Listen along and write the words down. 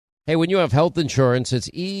Hey, when you have health insurance, it's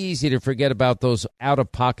easy to forget about those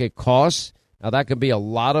out-of-pocket costs. Now, that can be a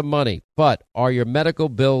lot of money, but are your medical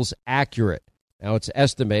bills accurate? Now, it's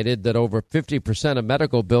estimated that over 50% of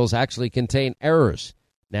medical bills actually contain errors.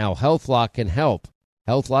 Now, HealthLock can help.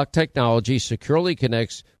 HealthLock technology securely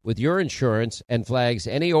connects with your insurance and flags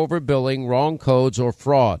any overbilling, wrong codes, or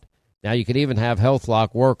fraud. Now, you can even have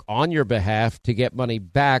HealthLock work on your behalf to get money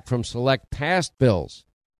back from select past bills.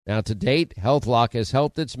 Now, to date, HealthLock has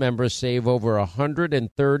helped its members save over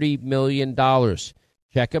 $130 million.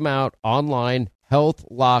 Check them out online,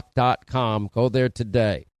 healthlock.com. Go there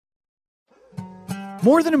today.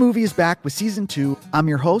 More Than a Movie is back with Season 2. I'm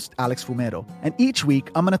your host, Alex Fumero, and each week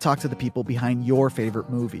I'm going to talk to the people behind your favorite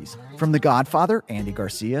movies. From The Godfather, Andy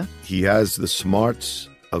Garcia. He has the smarts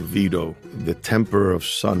of Vito, the temper of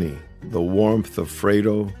Sonny, the warmth of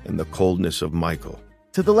Fredo, and the coldness of Michael.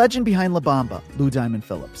 To the legend behind La Bamba, Lou Diamond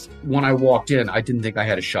Phillips. When I walked in, I didn't think I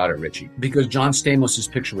had a shot at Richie because John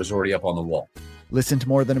Stamos' picture was already up on the wall. Listen to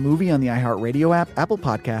More Than a Movie on the iHeartRadio app, Apple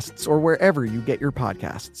Podcasts, or wherever you get your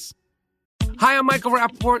podcasts. Hi, I'm Michael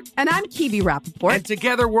Rappaport. And I'm Kibi Rappaport. And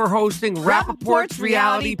together we're hosting Rappaport's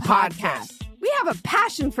Reality Podcast. We have a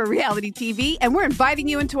passion for reality TV, and we're inviting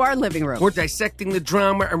you into our living room. We're dissecting the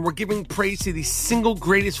drama, and we're giving praise to the single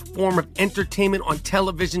greatest form of entertainment on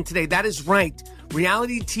television today. That is right.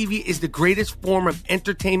 Reality TV is the greatest form of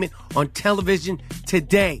entertainment on television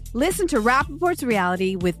today. Listen to Rappaport's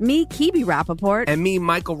Reality with me, Kibi Rappaport. And me,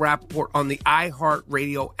 Michael Rappaport, on the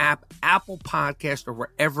iHeartRadio app, Apple Podcast, or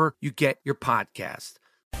wherever you get your podcast.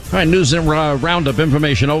 All right, news and roundup,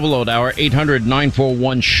 information overload hour,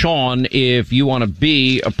 800-941-SEAN if you want to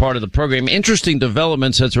be a part of the program. Interesting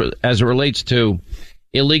developments as it relates to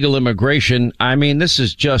illegal immigration. I mean, this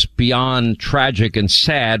is just beyond tragic and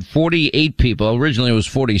sad. 48 people. Originally it was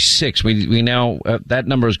 46. We now, that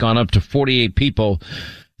number has gone up to 48 people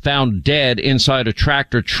found dead inside a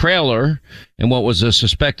tractor trailer in what was a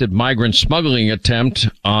suspected migrant smuggling attempt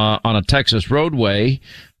on a Texas roadway.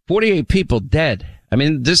 48 people dead. I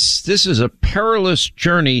mean, this is a perilous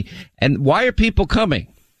journey. And why are people coming?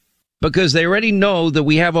 Because they already know that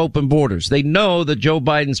we have open borders. They know that Joe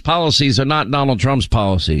Biden's policies are not Donald Trump's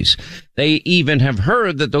policies. They even have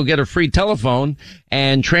heard that they'll get a free telephone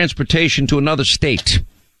and transportation to another state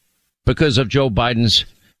because of Joe Biden's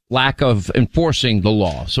lack of enforcing the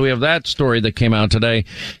law. So we have that story that came out today.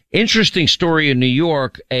 Interesting story in New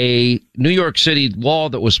York, a New York City law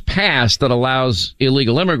that was passed that allows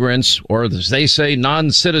illegal immigrants, or as they say,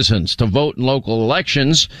 non-citizens, to vote in local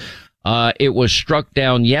elections. It was struck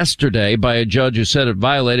down yesterday by a judge who said it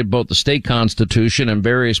violated both the state constitution and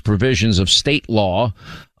various provisions of state law.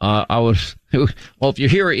 Well, if you're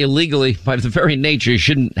here illegally, by the very nature, you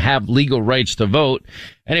shouldn't have legal rights to vote.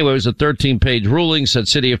 Anyway, it was a 13-page ruling, said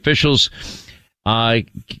city officials,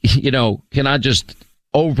 cannot just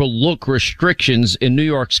overlook restrictions in New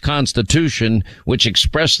York's constitution, which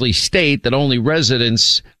expressly state that only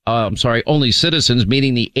citizens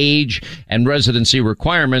meeting the age and residency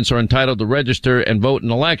requirements are entitled to register and vote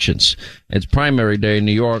in elections. It's primary day in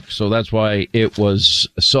New York, so that's why it was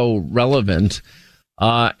so relevant.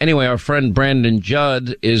 Anyway, our friend Brandon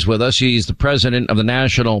Judd is with us. He's the president of the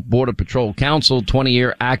National Border Patrol Council,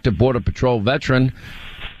 20-year active Border Patrol veteran.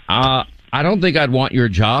 I don't think I'd want your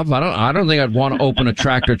job. I don't think I'd want to open a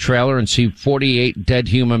tractor trailer and see 48 dead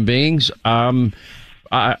human beings. I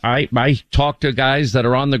talk to guys that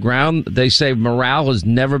are on the ground. They say morale has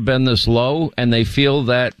never been this low, and they feel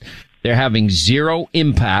that they're having zero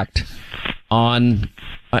impact on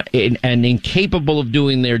and incapable of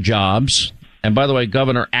doing their jobs. And by the way,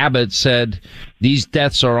 Governor Abbott said these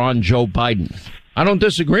deaths are on Joe Biden. I don't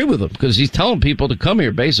disagree with him because he's telling people to come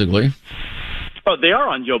here, basically. Oh, they are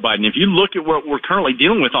on Joe Biden. If you look at what we're currently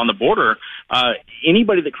dealing with on the border,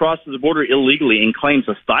 anybody that crosses the border illegally and claims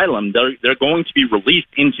asylum, they're going to be released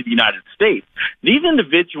into the United States. These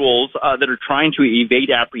individuals that are trying to evade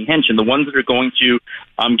apprehension, the ones that are going to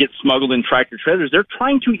get smuggled in tractor trailers, they're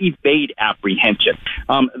trying to evade apprehension.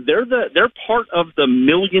 They're part of the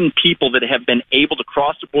million people that have been able to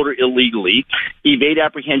cross the border illegally, evade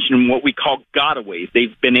apprehension in what we call gotaways.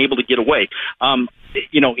 They've been able to get away.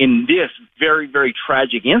 In this very, very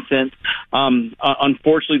tragic incident,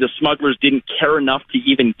 unfortunately, the smugglers didn't care enough to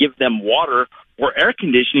even give them water or air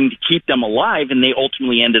conditioning to keep them alive, and they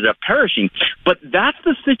ultimately ended up perishing. But that's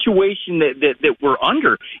the situation that we're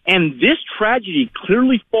under. And this tragedy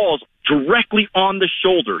clearly falls directly on the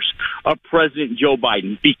shoulders of President Joe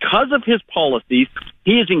Biden. Because of his policies,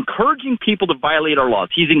 he is encouraging people to violate our laws.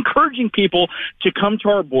 He's encouraging people to come to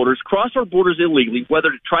our borders, cross our borders illegally, whether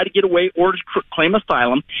to try to get away or to claim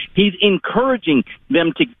asylum. He's encouraging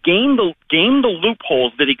them to game the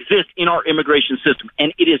loopholes that exist in our immigration system.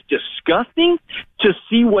 And it is disgusting to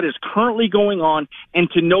see what is currently going on and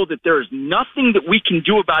to know that there is nothing that we can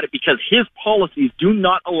do about it because his policies do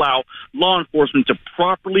not allow law enforcement to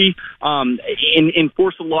properly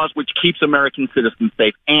enforce the laws which keeps American citizens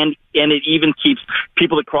safe. And it even keeps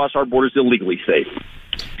people that cross our borders illegally safe.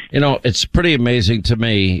 You know, it's pretty amazing to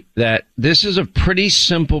me that this is a pretty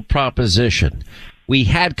simple proposition. We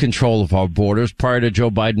had control of our borders prior to Joe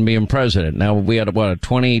Biden being president. Now, we had, a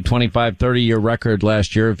 20, 25, 30-year record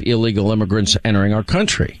last year of illegal immigrants entering our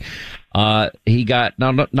country. He got,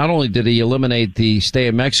 not only did he eliminate the Stay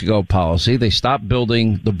in Mexico policy, they stopped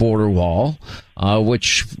building the border wall,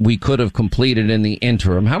 which we could have completed in the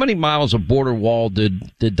interim. How many miles of border wall did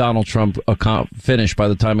Donald Trump finish by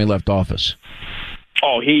the time he left office?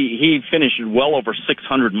 Oh, he finished well over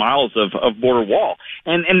 600 miles of border wall.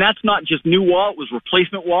 And that's not just new wall. It was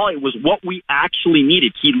replacement wall. It was what we actually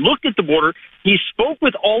needed. He looked at the border. He spoke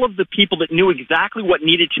with all of the people that knew exactly what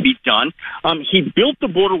needed to be done. He built the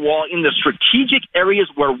border wall in the strategic areas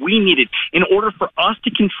where we needed in order for us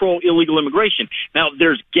to control illegal immigration. Now,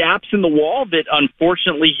 there's gaps in the wall that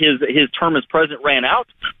unfortunately his term as president ran out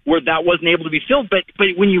where that wasn't able to be filled. But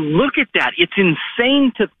when you look at that, it's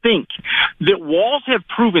insane to think that walls have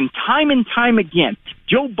proven time and time again.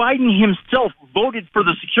 Joe Biden himself voted for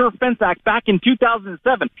the Secure Fence Act back in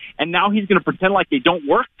 2007, and now he's going to pretend like they don't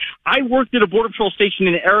work. I worked at a Border Patrol station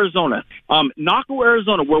in Arizona, Naco,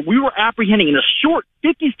 Arizona, where we were apprehending in a short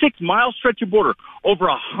 56-mile stretch of border over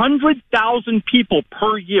 100,000 people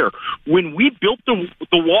per year. When we built the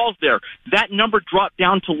walls there, that number dropped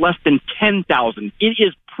down to less than 10,000. It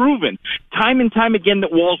is proven time and time again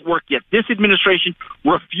that walls work, yet this administration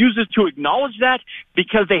refuses to acknowledge that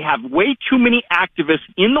because they have way too many activists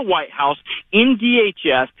in the White House, in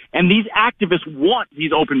DHS, and these activists want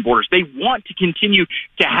these open borders. They want to continue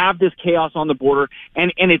to have this chaos on the border,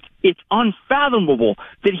 and it's unfathomable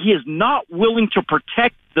that he is not willing to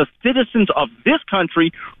protect the citizens of this country.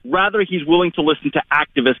 Rather, he's willing to listen to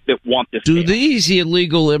activists that want this. Do chaos. These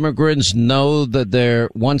illegal immigrants know that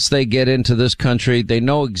once they get into this country, they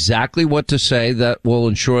know exactly what to say that will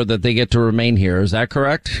ensure that they get to remain here? Is that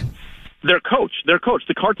correct? They're coached. The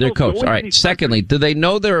cartel. They're coached. All right. Secondly, do they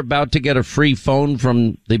know they're about to get a free phone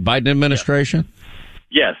from the Biden administration?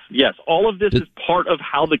 Yes. All of this is part of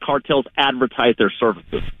how the cartels advertise their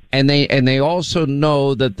services. And they also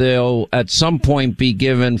know that they'll at some point be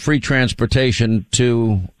given free transportation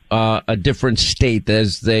to a different state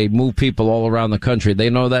as they move people all around the country.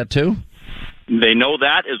 They know that too? They know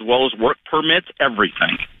that, as well as work permits,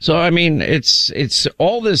 everything. So I mean, it's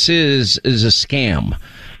all this is a scam.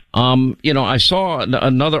 I saw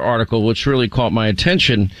another article which really caught my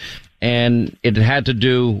attention, and it had to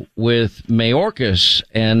do with Mayorkas.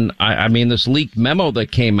 And I mean, this leaked memo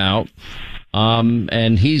that came out,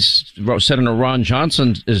 and Senator Ron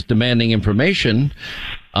Johnson is demanding information,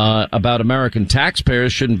 about American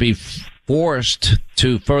taxpayers shouldn't be forced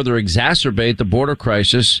to further exacerbate the border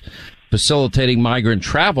crisis, facilitating migrant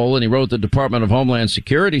travel. And he wrote the Department of Homeland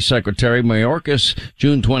Security Secretary Mayorkas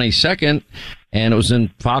June 22nd. And it was in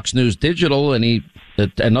Fox News Digital, and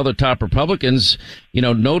other top Republicans,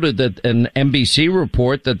 noted that an NBC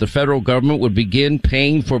report that the federal government would begin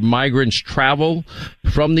paying for migrants' travel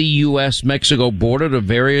from the U.S.-Mexico border to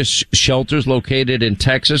various shelters located in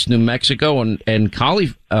Texas, New Mexico, and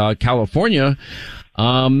California.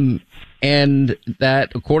 And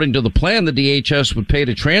that, according to the plan, the DHS would pay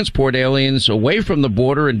to transport aliens away from the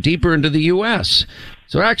border and deeper into the U.S.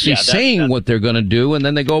 So they're actually saying what they're going to do, and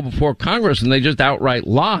then they go before Congress and they just outright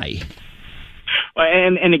lie.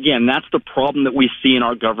 And again, that's the problem that we see in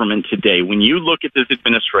our government today. When you look at this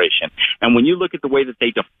administration and when you look at the way that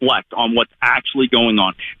they deflect on what's actually going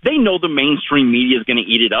on, they know the mainstream media is going to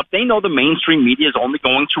eat it up. They know the mainstream media is only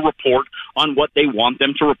going to report on what they want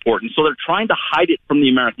them to report. And so they're trying to hide it from the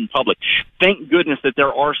American public. Thank goodness that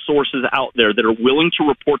there are sources out there that are willing to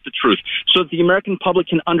report the truth so that the American public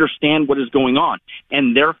can understand what is going on.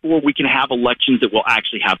 And therefore, we can have elections that will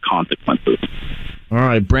actually have consequences. All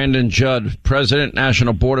right, Brandon Judd, President,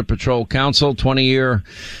 National Border Patrol Council, 20-year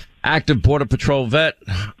active Border Patrol vet.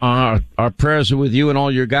 Our prayers are with you and all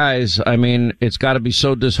your guys. I mean, it's got to be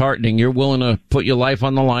so disheartening. You're willing to put your life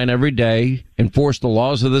on the line every day, enforce the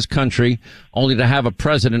laws of this country, only to have a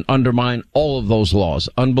president undermine all of those laws.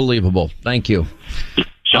 Unbelievable. Thank you.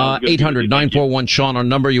 Sounds good. 800-941-SEAN, our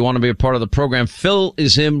number. You want to be a part of the program. Phil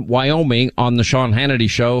is in Wyoming on the Sean Hannity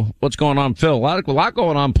Show. What's going on, Phil? A lot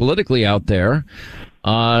going on politically out there.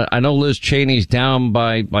 I know Liz Cheney's down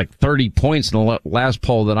by like 30 points in the last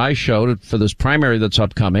poll that I showed for this primary that's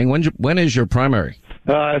upcoming. When is your primary?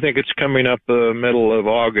 I think it's coming up the middle of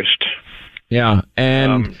August. Yeah,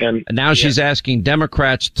 and now she's asking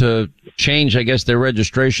Democrats to change, I guess, their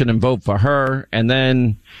registration and vote for her. And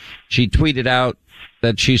then she tweeted out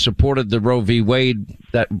that she supported the Roe v. Wade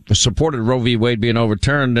being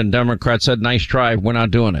overturned, and Democrats said, nice try, we're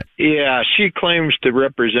not doing it. Yeah, she claims to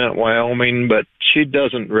represent Wyoming, but she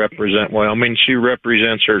doesn't represent Wyoming. She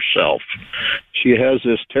represents herself. She has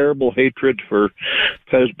this terrible hatred for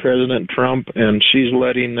President Trump, and she's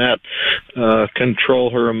letting that control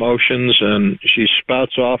her emotions, and she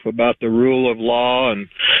spouts off about the rule of law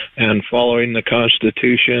and following the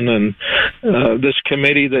Constitution, and this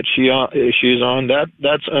committee that she's on,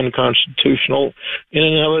 that's unconstitutional in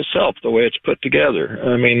and of itself, the way it's put together.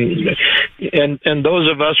 I mean, and those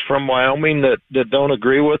of us from Wyoming that don't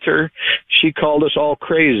agree with her, she called us all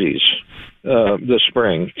crazies this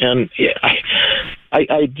spring, and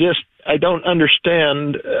I don't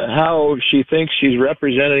understand how she thinks she's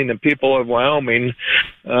representing the people of Wyoming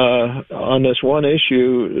on this one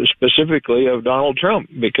issue, specifically of Donald Trump,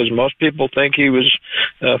 because most people think he was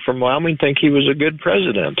from Wyoming think he was a good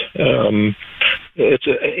president.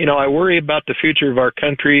 I worry about the future of our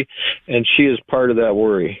country, and she is part of that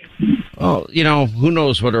worry. Oh, who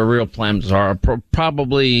knows what her real plans are?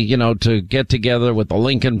 Probably, to get together with the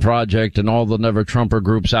Lincoln Project and all the Never Trumper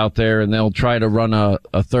groups out there, and they'll try to run a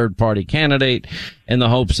third-party candidate in the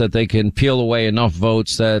hopes that they can peel away enough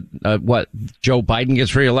votes that, Joe Biden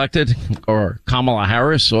gets reelected, or Kamala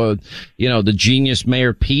Harris, or, the genius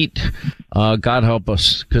Mayor Pete. God help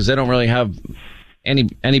us, because they don't really have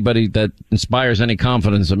anybody that inspires any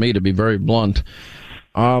confidence in me, to be very blunt.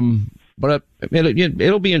 But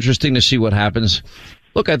it'll be interesting to see what happens.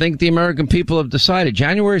 Look, I think the American people have decided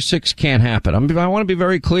January 6th can't happen. I want to be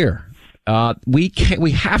very clear. We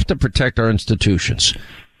have to protect our institutions.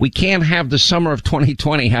 We can't have the summer of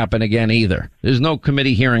 2020 happen again either. There's no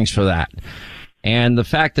committee hearings for that. And the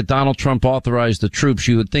fact that Donald Trump authorized the troops,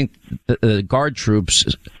 you would think the guard troops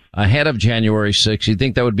ahead of January 6th, you'd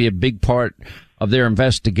think that would be a big part of their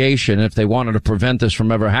investigation if they wanted to prevent this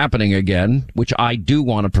from ever happening again, which I do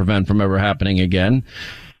want to prevent from ever happening again.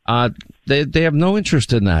 They have no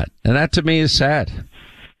interest in that. And that to me is sad,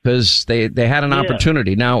 because they had an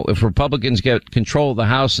opportunity. Now, if Republicans get control of the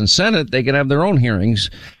House and Senate, they can have their own hearings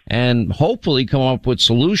and hopefully come up with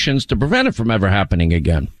solutions to prevent it from ever happening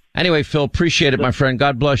again. Anyway, Phil, appreciate it, my friend.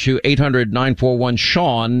 God bless you.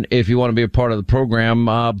 800-941-SEAN if you want to be a part of the program.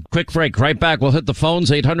 Quick break. Right back. We'll hit the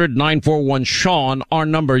phones. 800-941-SEAN. Our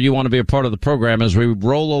number. You want to be a part of the program as we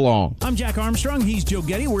roll along. I'm Jack Armstrong. He's Joe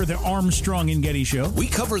Getty. We're the Armstrong and Getty Show. We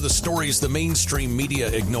cover the stories the mainstream media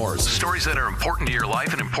ignores. Stories that are important to your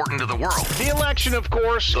life and important to the world. The election, of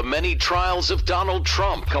course. The many trials of Donald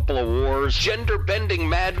Trump. Couple of wars. Gender-bending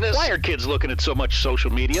madness. Why are kids looking at so much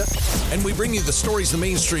social media? And we bring you the stories the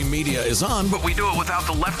mainstream media is on, but we do it without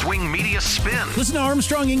the left-wing media spin. Listen to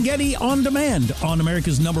Armstrong and Getty on demand on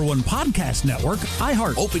America's #1 podcast network,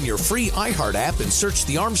 iHeart. Open your free iHeart app and search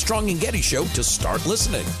the Armstrong and Getty Show to start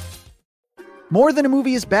listening. More Than a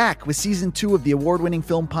Movie is back with season 2 of the award-winning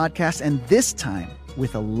film podcast, and this time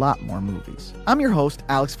with a lot more movies. I'm your host,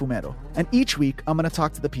 Alex Fumero, and each week I'm going to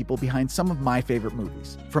talk to the people behind some of my favorite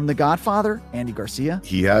movies. From The Godfather, Andy Garcia.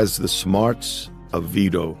 He has the smarts of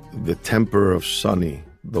Vito, the temper of Sonny,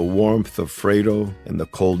 the warmth of Fredo, and the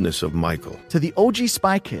coldness of Michael. To the OG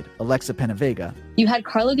Spy Kid, Alexa Penavega. You had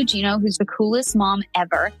Carla Gugino, who's the coolest mom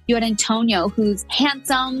ever. You had Antonio, who's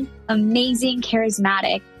handsome, amazing,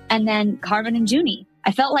 charismatic. And then Carmen and Junie.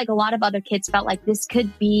 I felt like a lot of other kids felt like this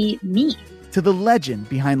could be me. To the legend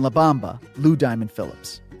behind La Bamba, Lou Diamond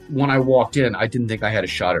Phillips. When I walked in, I didn't think I had a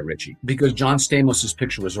shot at Richie because John Stamos'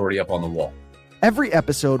 picture was already up on the wall. Every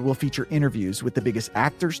episode will feature interviews with the biggest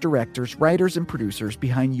actors, directors, writers, and producers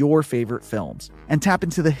behind your favorite films and tap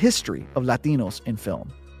into the history of Latinos in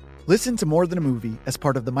film. Listen to More Than a Movie as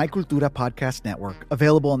part of the My Cultura podcast network,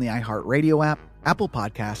 available on the iHeartRadio app, Apple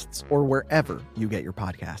Podcasts, or wherever you get your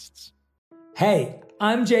podcasts. Hey,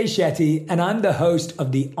 I'm Jay Shetty, and I'm the host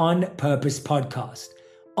of the On Purpose podcast.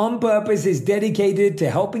 On Purpose is dedicated to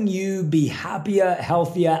helping you be happier,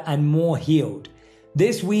 healthier, and more healed.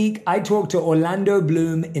 This week, I talked to Orlando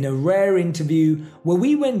Bloom in a rare interview where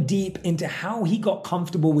we went deep into how he got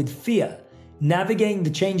comfortable with fear, navigating the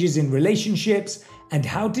changes in relationships, and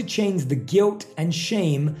how to change the guilt and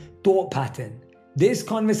shame thought pattern. This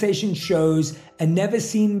conversation shows a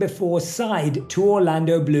never-seen-before side to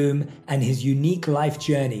Orlando Bloom and his unique life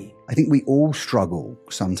journey. I think we all struggle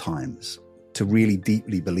sometimes to really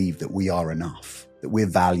deeply believe that we are enough, that we're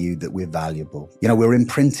valued, that we're valuable. You know, we're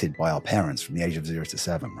imprinted by our parents from the age of 0 to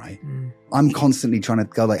 7, right? I'm constantly trying to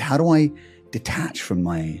go like, how do I detach from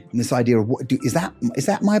this idea of is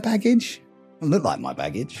that my baggage? It doesn't look like my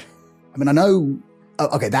baggage. I mean, I know,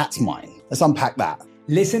 okay, that's mine. Let's unpack that.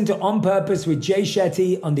 Listen to On Purpose with Jay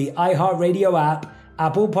Shetty on the iHeartRadio app,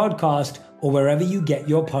 Apple Podcast, or wherever you get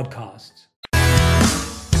your podcasts.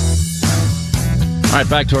 All right,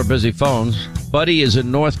 back to our busy phones. Buddy is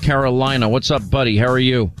in North Carolina. What's up, Buddy? How are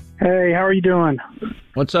you? Hey, how are you doing?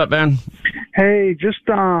 What's up, man? Hey, just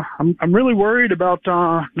I'm really worried about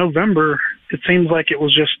November. It seems like it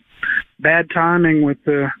was just bad timing with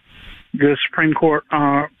the Supreme Court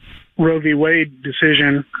Roe v. Wade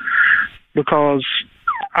decision, because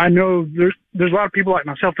I know there's a lot of people like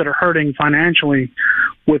myself that are hurting financially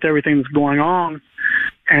with everything that's going on.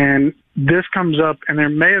 And this comes up, and there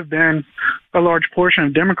may have been a large portion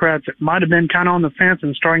of Democrats that might have been kind of on the fence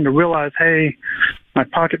and starting to realize, hey, my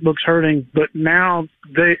pocketbook's hurting. But now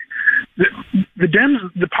the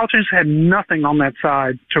politicians had nothing on that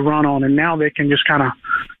side to run on, and now they can just kind of...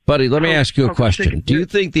 Buddy, let me ask you a question. Do you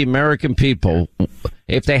think the American people,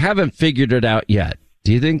 if they haven't figured it out yet,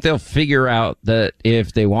 do you think they'll figure out that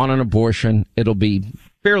if they want an abortion, it'll be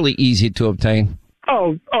fairly easy to obtain?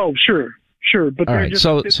 Oh, sure. But all right.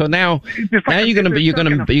 So now you're going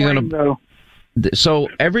to. So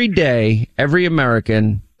every day, every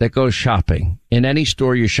American that goes shopping in any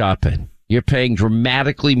store you shop in, you're paying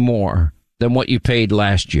dramatically more than what you paid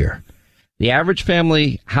last year. The average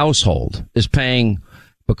family household is paying,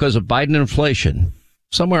 because of Biden inflation,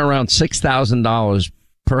 somewhere around $6,000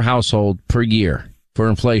 per household per year for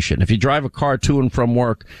inflation. If you drive a car to and from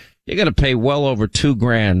work, you're going to pay well over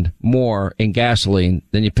 $2,000 more in gasoline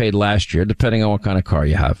than you paid last year, depending on what kind of car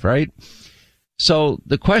you have, right? So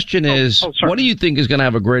the question is, what do you think is going to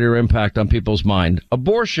have a greater impact on people's mind?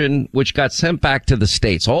 Abortion, which got sent back to the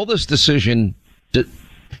states. All this decision,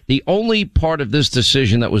 the only part of this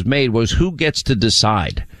decision that was made was who gets to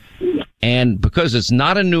decide. And because it's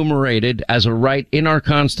not enumerated as a right in our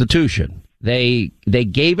Constitution, they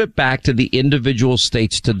gave it back to the individual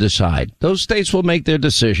states to decide. Those states will make their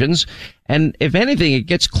decisions, and if anything, it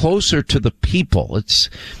gets closer to the people.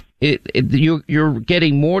 You're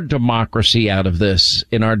getting more democracy out of this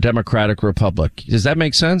in our democratic republic. Does that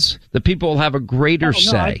make sense? The people will have a greater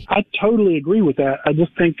say. I totally agree with that. I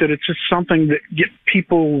just think that it's just something that get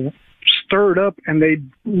people stirred up, and they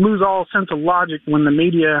lose all sense of logic when the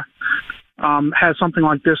media has something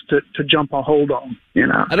like this to jump a hold on, you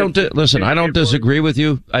know. I don't disagree with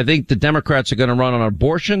you. I think the Democrats are going to run on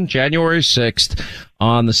abortion January 6th,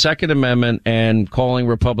 on the Second Amendment, and calling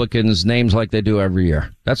Republicans names like they do every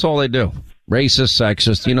year. That's all they do. Racist,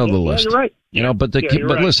 sexist, you know the list. You're right. You know, but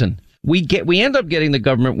listen, we end up getting the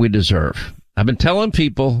government we deserve. I've been telling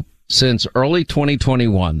people since early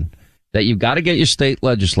 2021 that you've got to get your state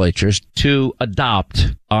legislatures to adopt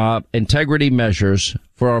integrity measures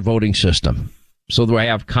for our voting system, so that I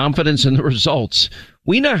have confidence in the results.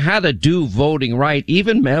 We know how to do voting right,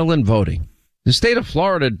 even mail-in voting. The state of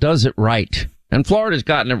Florida does it right. And Florida's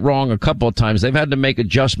gotten it wrong a couple of times. They've had to make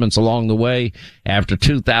adjustments along the way. After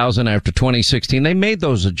 2000, after 2016, they made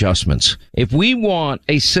those adjustments. If we want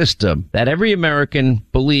a system that every American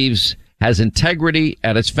believes has integrity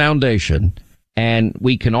at its foundation, and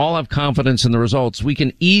we can all have confidence in the results, we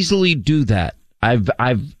can easily do that.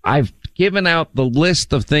 I've given out the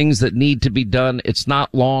list of things that need to be done. It's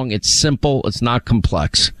not long. It's simple. It's not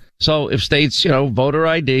complex. So if states, voter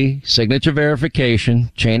ID, signature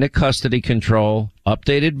verification, chain of custody control,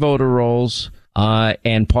 updated voter rolls,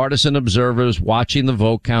 and partisan observers watching the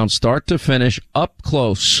vote count start to finish up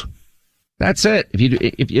close. That's it.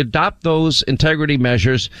 If you adopt those integrity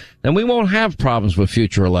measures, then we won't have problems with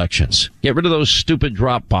future elections. Get rid of those stupid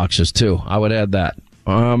drop boxes too. I would add that.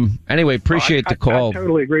 Anyway, appreciate the call. I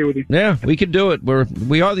totally agree with you. Yeah, we can do it.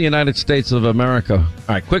 We are the United States of America. All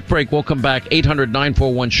right, quick break. We'll come back.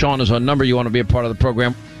 800-941-SEAN is our number. You want to be a part of the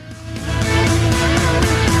program.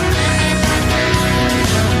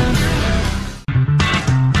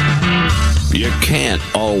 You can't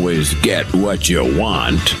always get what you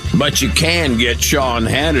want, but you can get Sean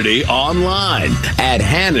Hannity online at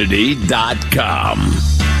Hannity.com.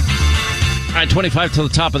 All right, 25 to the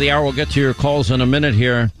top of the hour. We'll get to your calls in a minute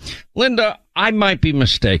here. Linda, I might be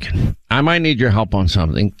mistaken. I might need your help on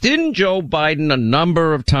something. Didn't Joe Biden a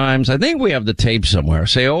number of times, I think we have the tape somewhere,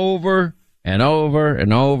 say over and over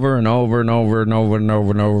and over and over and over and over and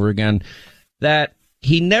over and over again that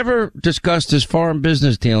he never discussed his foreign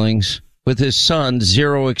business dealings with his son,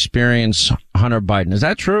 zero experience, Hunter Biden. Is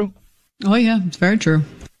that true? Oh, yeah, it's very true.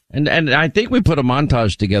 And I think we put a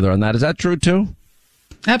montage together on that. Is that true, too?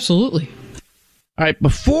 Absolutely. All right,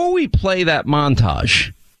 before we play that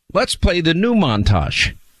montage, let's play the new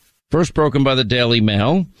montage. First broken by the Daily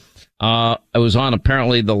Mail. It was on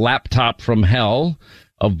apparently the laptop from hell,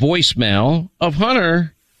 a voicemail of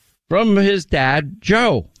Hunter from his dad,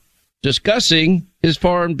 Joe, discussing his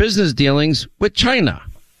foreign business dealings with China.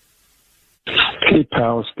 Hey,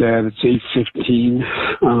 pals, Dad, it's 8:15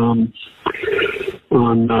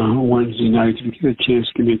 on Wednesday night. If you get a chance,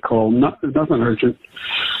 give me a call. Nothing urgent.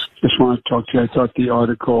 Just want to talk to you. I thought the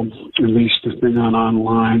article, at least the thing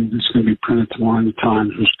online, it's going to be printed tomorrow in the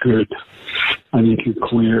Times, was good. I think it's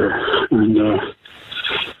clear. And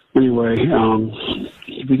anyway,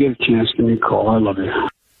 if you get a chance, give me a call. I love you.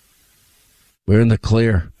 We're in the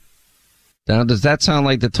clear. Now, does that sound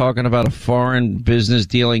like they're talking about a foreign business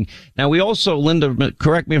dealing? Now, we also, Linda,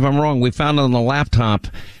 correct me if I'm wrong, we found on the laptop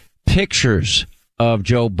pictures of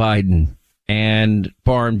Joe Biden and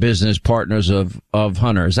foreign business partners of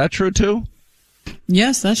Hunter. Is that true, too?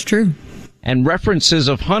 Yes, that's true. And references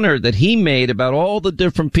of Hunter that he made about all the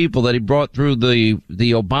different people that he brought through the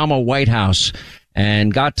Obama White House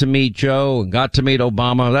and got to meet Joe and got to meet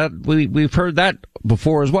Obama. That we've heard that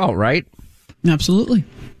before as well, right? Absolutely.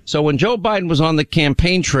 So when Joe Biden was on the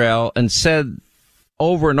campaign trail and said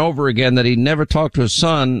over and over again that he never talked to his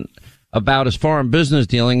son about his foreign business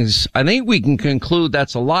dealings, I think we can conclude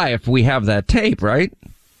that's a lie if we have that tape, right?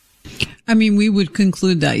 I mean, we would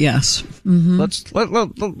conclude that, yes. Mm-hmm.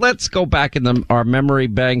 Let's go back in our memory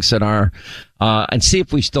banks and and see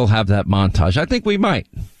if we still have that montage. I think we might.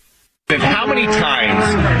 How many times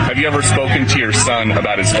have you ever spoken to your son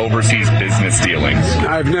about his overseas business dealings?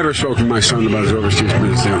 I've never spoken to my son about his overseas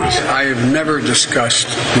business dealings. I have never discussed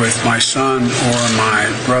with my son or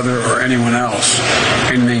my brother or anyone else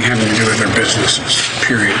anything having to do with their businesses,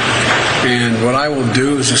 period. And what I will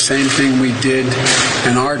do is the same thing we did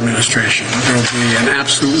in our administration. There will be an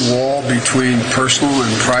absolute wall between personal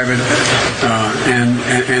and private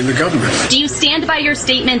and the government. Do you stand by your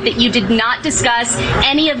statement that you did not discuss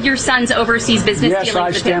any of your son's overseas business dealings? Yes,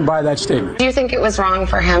 I stand by that statement. Do you think it was wrong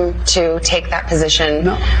for him to take that position,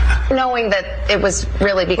 knowing that it was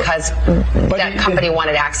really because that company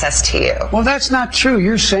wanted access to you? Well, that's not true.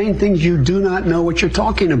 You're saying things you do not know what you're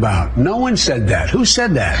talking about. No one said that. Who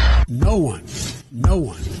said that? No one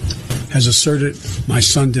has asserted my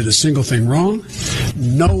son did a single thing wrong.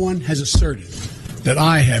 No one has asserted that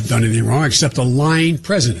I have done anything wrong except a lying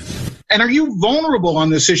president. And are you vulnerable on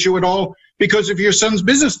this issue at all because of your son's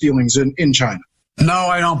business dealings in China? No,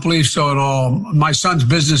 I don't believe so at all. My son's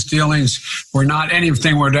business dealings were not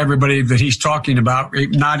anything with everybody that he's talking about,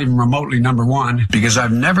 not even remotely, number one, because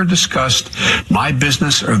I've never discussed my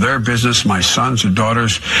business or their business, my sons or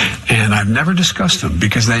daughters, and I've never discussed them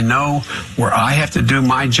because they know where I have to do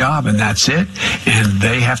my job and that's it, and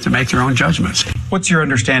they have to make their own judgments. What's your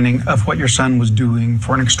understanding of what your son was doing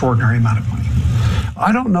for an extraordinary amount of money?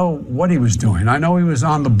 I don't know what he was doing. I know he was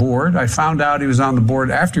on the board. I found out he was on the board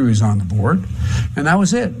after he was on the board, and that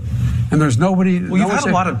was it. And there's nobody... Well, you've had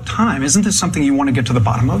a lot of time. Isn't this something you want to get to the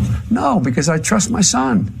bottom of? No, because I trust my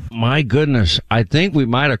son. My goodness. I think we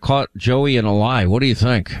might have caught Joey in a lie. What do you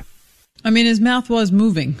think? I mean, his mouth was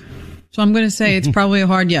moving. So I'm going to say it's probably a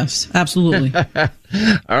hard yes. Absolutely.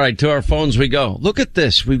 All right, to our phones we go. Look at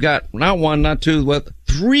this. We've got not one, not two, but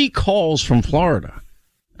 3 calls from Florida.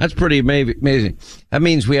 That's pretty amazing. That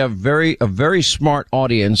means we have a very smart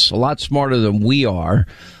audience, a lot smarter than we are.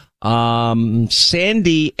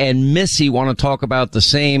 Sandy and Missy want to talk about the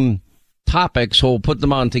same topic, so we'll put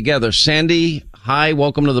them on together. Sandy, hi,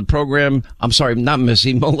 welcome to the program. I'm sorry, not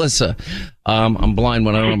Missy, Melissa. I'm blind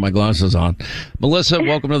when I don't have my glasses on. Melissa,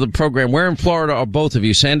 welcome to the program. Where in Florida are both of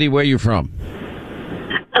you? Sandy, where are you from?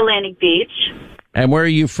 Atlantic Beach. And where are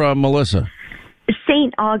you from, Melissa?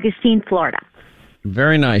 St. Augustine, Florida.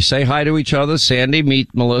 Very nice. Say hi to each other. Sandy, meet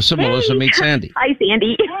Melissa. Hey. Melissa, meet Sandy. Hi,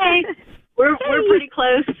 Sandy. Hey. We're pretty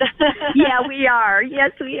close. Yeah, we are.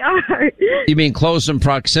 Yes, we are. You mean close in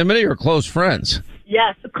proximity or close friends?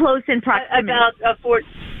 Yes, close in proximity.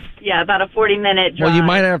 About a 40-minute drive. Well, you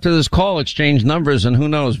might after this call exchange numbers, and who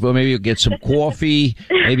knows? Well, maybe you'll get some coffee.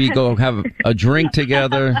 Maybe you go have a drink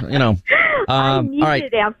together. You know. I need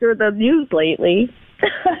it after the news lately.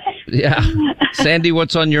 Yeah. Sandy,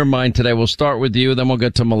 what's on your mind today? We'll start with you, then we'll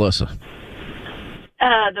get to Melissa.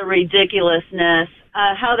 The ridiculousness,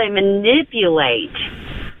 how they manipulate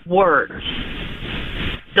words,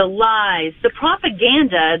 the lies, the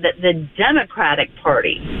propaganda that the Democratic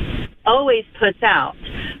Party always puts out.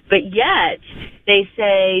 But yet, They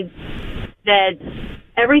say that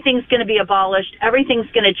everything's going to be abolished,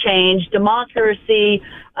 everything's going to change, democracy,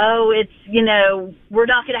 it's, we're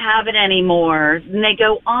not going to have it anymore. And they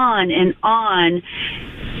go on and on.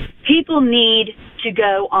 People need to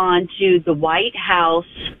go on to the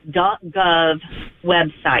whitehouse.gov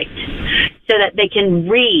website so that they can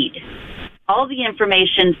read all the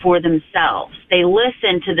information for themselves. They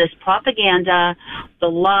listen to this propaganda, the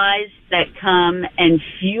lies that come and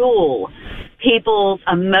fuel people's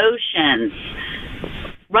emotions.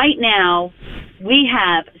 Right now, we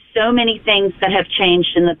have so many things that have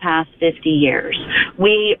changed in the past 50 years.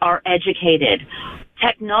 We are educated.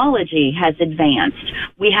 Technology has advanced.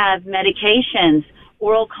 We have medications,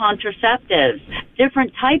 oral contraceptives,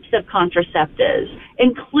 different types of contraceptives,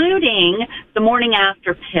 including the morning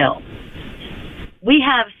after pill. We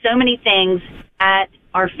have so many things at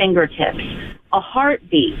our fingertips. A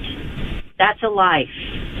heartbeat, that's a life.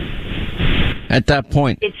 At that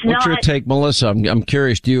point, what's your take, Melissa? I'm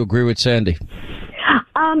curious. Do you agree with Sandy?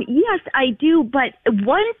 Yes, I do. But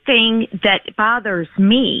one thing that bothers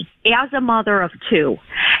me as a mother of two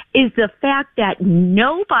is the fact that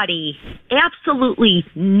nobody, absolutely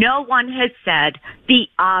no one has said the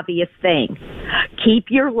obvious thing. Keep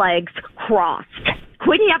your legs crossed.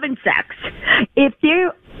 Quit having sex.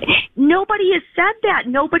 Nobody has said that.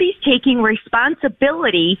 Nobody's taking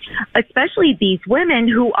responsibility, especially these women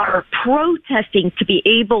who are protesting to be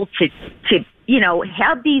able to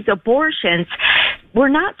have these abortions. We're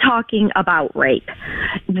not talking about rape.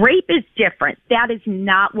 Rape is different. That is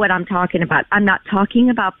not what I'm talking about. I'm not talking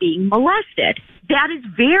about being molested. That is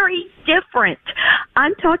very different.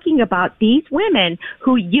 I'm talking about these women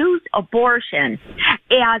who use abortion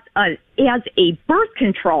as a birth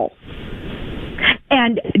control.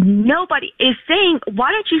 And nobody is saying,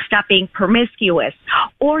 why don't you stop being promiscuous?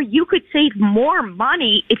 Or you could save more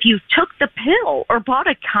money if you took the pill or bought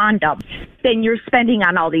a condom than you're spending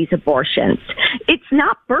on all these abortions. It's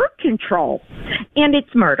not birth control, and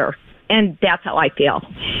it's murder. And that's how I feel.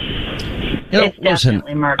 Listen,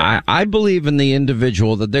 I believe in the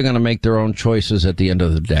individual, that they're going to make their own choices at the end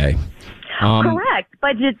of the day. Correct,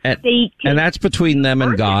 but and that's between them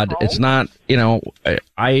and God. It's not,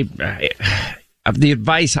 the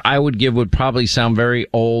advice I would give would probably sound very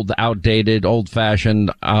old, outdated, old-fashioned.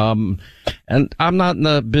 And I'm not in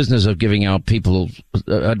the business of giving out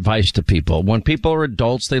advice to people. When people are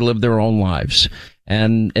adults, they live their own lives.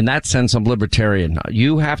 And in that sense, I'm libertarian.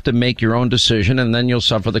 You have to make your own decision, and then you'll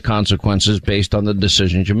suffer the consequences based on the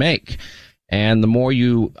decisions you make. And the more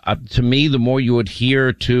the more you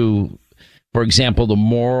adhere to, for example, the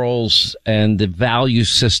morals and the value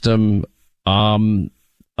system,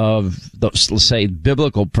 of let's say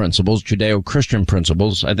biblical principles, Judeo-Christian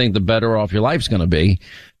principles, I think the better off your life's going to be.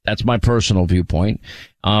 That's my personal viewpoint.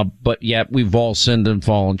 But yet we've all sinned and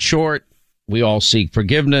fallen short. We all seek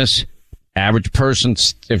forgiveness. Average person,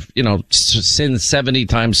 sins 70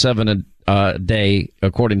 times 7 a day,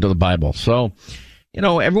 according to the Bible. So,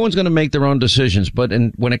 everyone's going to make their own decisions. But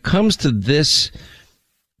when it comes to this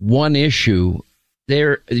one issue,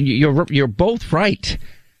 you're both right.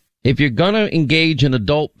 If you're going to engage in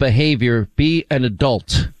adult behavior, be an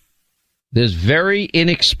adult. There's very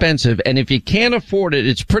inexpensive, and if you can't afford it,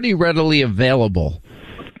 it's pretty readily available,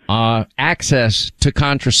 access to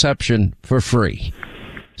contraception for free.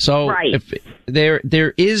 So if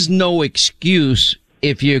there is no excuse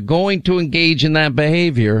if you're going to engage in that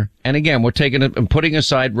behavior. And again, we're taking it and putting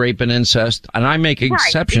aside rape and incest, and I make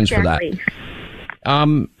exceptions for that.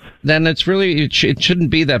 Then it's really, it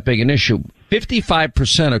shouldn't be that big an issue.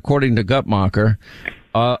 55%, according to Guttmacher,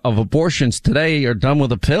 of abortions today are done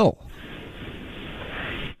with a pill.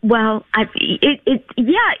 Well, and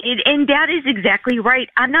that is exactly right.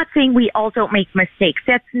 I'm not saying we all don't make mistakes.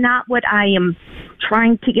 That's not what I am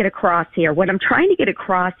trying to get across here. What I'm trying to get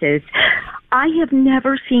across is I have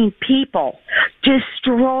never seen people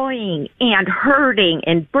destroying and hurting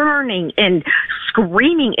and burning and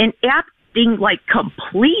screaming and acting like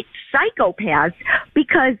complete psychopaths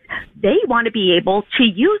because they want to be able to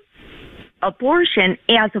use abortion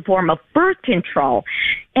as a form of birth control.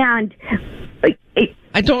 And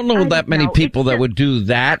I don't know that many people that would do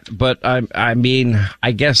that, but I mean,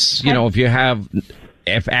 I guess,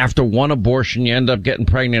 if after one abortion you end up getting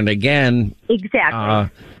pregnant again. Exactly.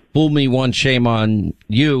 Fool me once, shame on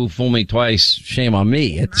you. Fool me twice, shame on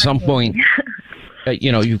me. At some point,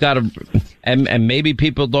 you've got to, and maybe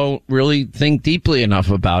people don't really think deeply enough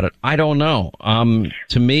about it. I don't know.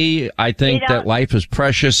 To me, I think that life is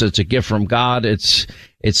precious. It's a gift from God. It's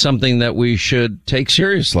something that we should take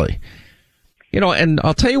seriously. And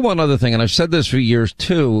I'll tell you one other thing, and I've said this for years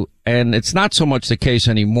too, and it's not so much the case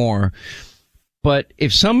anymore. But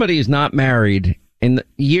if somebody is not married in the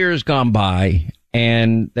years gone by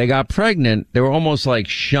and they got pregnant, they were almost like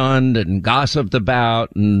shunned and gossiped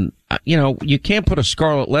about. And, you can't put a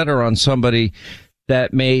scarlet letter on somebody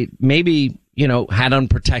that maybe had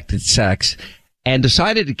unprotected sex and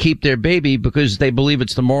decided to keep their baby because they believe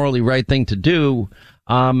it's the morally right thing to do.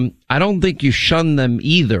 I don't think you shun them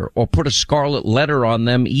either or put a scarlet letter on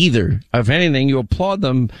them either. If anything, you applaud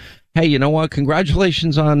them. Hey, you know what?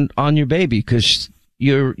 Congratulations on your baby, because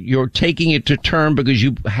you're taking it to term because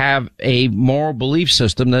you have a moral belief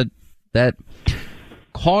system that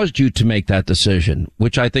caused you to make that decision,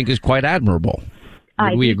 which I think is quite admirable.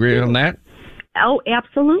 Would we agree on that? Oh,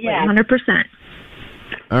 absolutely. 100%.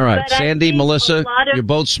 All right. But Sandy, Melissa, you're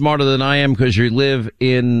both smarter than I am because you live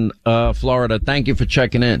in Florida. Thank you for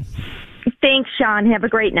checking in. Thanks, Sean. Have a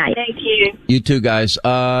great night. Thank you. You too, guys.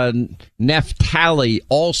 Neftali,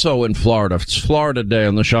 also in Florida. It's Florida Day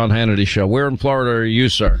on the Sean Hannity Show. Where in Florida are you,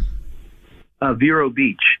 sir? Vero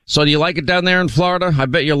Beach. So do you like it down there in Florida? I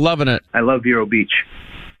bet you're loving it. I love Vero Beach.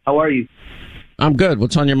 How are you? I'm good.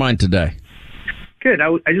 What's on your mind today? Good.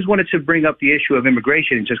 I just wanted to bring up the issue of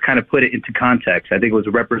immigration and just kind of put it into context. I think it was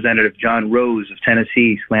Representative John Rose of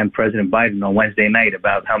Tennessee slammed President Biden on Wednesday night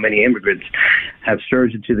about how many immigrants have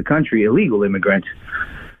surged into the country, illegal immigrants.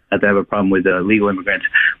 Not that I have a problem with legal immigrants.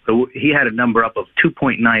 But he had a number up of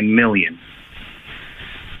 2.9 million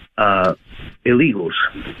illegals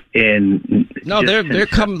in. No, they're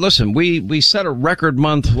coming. Listen, we set a record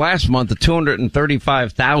month last month of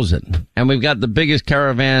 235,000, and we've got the biggest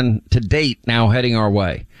caravan to date now heading our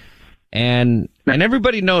way. And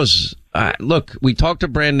everybody knows. Look, we talked to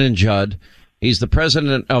Brandon Judd. He's the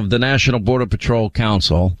president of the National Border Patrol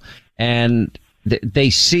Council, and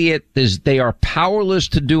they see it as they are powerless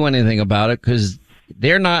to do anything about it because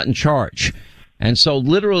they're not in charge. And so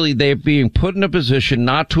literally they're being put in a position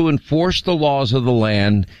not to enforce the laws of the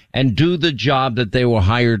land and do the job that they were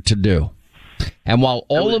hired to do. And while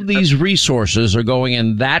all of these resources are going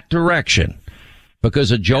in that direction because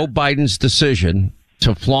of Joe Biden's decision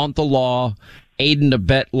to flaunt the law, aid and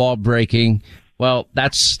abet law breaking, well,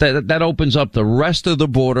 that opens up the rest of the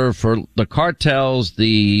border for the cartels,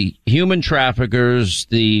 the human traffickers,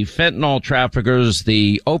 the fentanyl traffickers,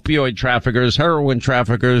 the opioid traffickers, heroin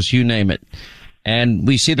traffickers, you name it. And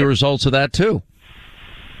we see the results of that, too.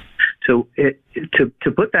 So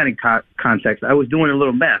to put that in context, I was doing a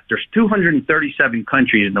little math. There's 237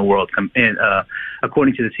 countries in the world,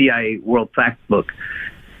 according to the CIA World Fact Book.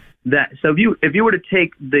 So if you were to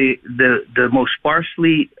take the most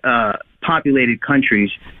sparsely populated countries,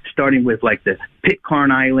 starting with like the Pitcairn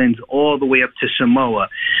Islands all the way up to Samoa,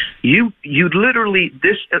 you literally,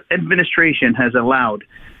 this administration has allowed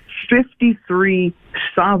 53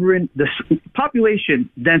 sovereign, the population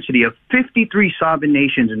density of 53 sovereign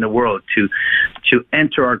nations in the world to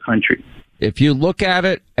enter our country. If you look at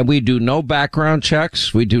it, and we do no background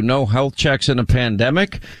checks, we do no health checks in a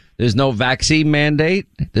pandemic, there's no vaccine mandate,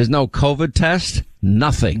 there's no COVID test,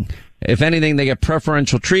 nothing. If anything, they get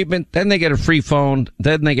preferential treatment, then they get a free phone,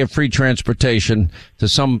 then they get free transportation to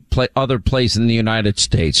some other place in the United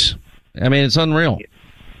States. I mean, it's unreal.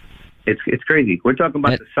 It's crazy. We're talking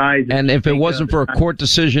about the size. And if it wasn't for a court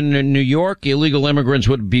decision in New York, illegal immigrants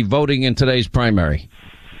would be voting in today's primary.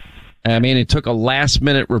 I mean, it took a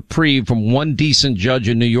last-minute reprieve from one decent judge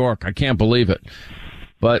in New York. I can't believe it.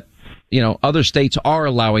 But, other states are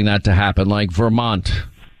allowing that to happen, like Vermont,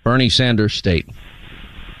 Bernie Sanders' state.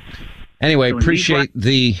 Anyway, appreciate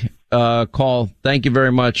the call. Thank you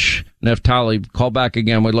very much, Neftali. Call back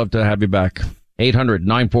again. We'd love to have you back.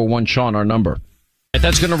 800-941-SEAN, our number.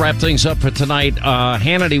 That's going to wrap things up for tonight.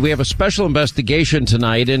 Hannity, we have a special investigation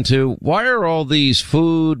tonight into why are all these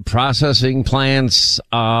food processing plants,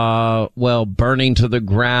 burning to the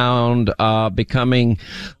ground, becoming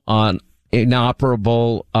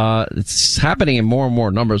inoperable. It's happening in more and more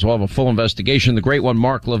numbers. We'll have a full investigation. The great one,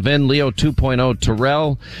 Mark Levin, Leo 2.0,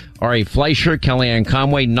 Terrell, Ari Fleischer, Kellyanne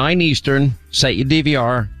Conway, 9 Eastern. Set your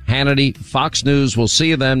DVR. Hannity, Fox News. We'll see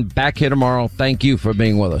you then. Back here tomorrow. Thank you for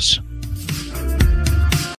being with us.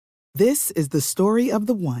 This is the story of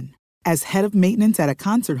the one. As head of maintenance at a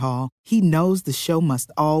concert hall, he knows the show must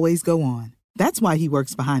always go on. That's why he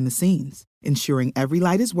works behind the scenes, ensuring every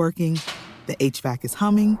light is working, the HVAC is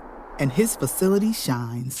humming, and his facility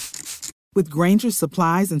shines. With Grainger's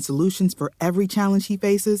supplies and solutions for every challenge he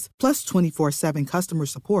faces, plus 24/7 customer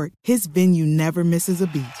support, his venue never misses a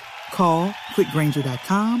beat. Call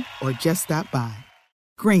quickgrainger.com or just stop by.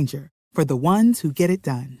 Grainger, for the ones who get it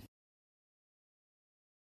done.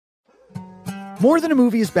 More Than a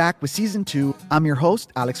Movie is back with Season 2. I'm your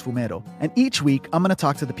host, Alex Fumero, and each week I'm going to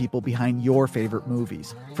talk to the people behind your favorite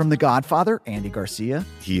movies. From The Godfather, Andy Garcia.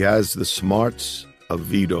 He has the smarts of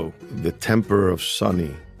Vito, the temper of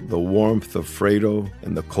Sonny, the warmth of Fredo,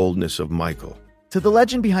 and the coldness of Michael. To the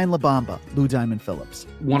legend behind La Bamba, Lou Diamond Phillips.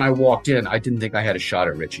 When I walked in, I didn't think I had a shot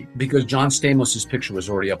at Richie because John Stamos' picture was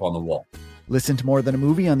already up on the wall. Listen to More Than a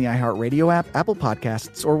Movie on the iHeartRadio app, Apple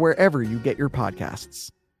Podcasts, or wherever you get your podcasts.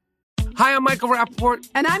 Hi, I'm Michael Rappaport.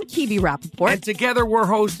 And I'm Kibi Rappaport. And together we're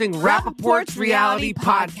hosting Rappaport's Reality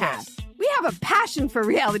Podcast. We have a passion for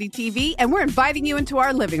reality TV, and we're inviting you into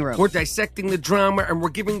our living room. We're dissecting the drama, and we're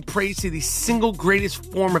giving praise to the single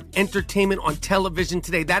greatest form of entertainment on television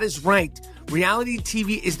today. That is right. Reality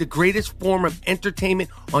TV is the greatest form of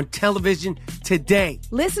entertainment on television today.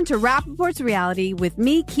 Listen to Rappaport's Reality with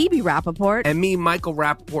me, Kibi Rappaport. And me, Michael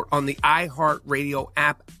Rappaport, on the iHeartRadio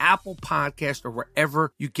app, Apple Podcast, or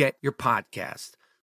wherever you get your podcast.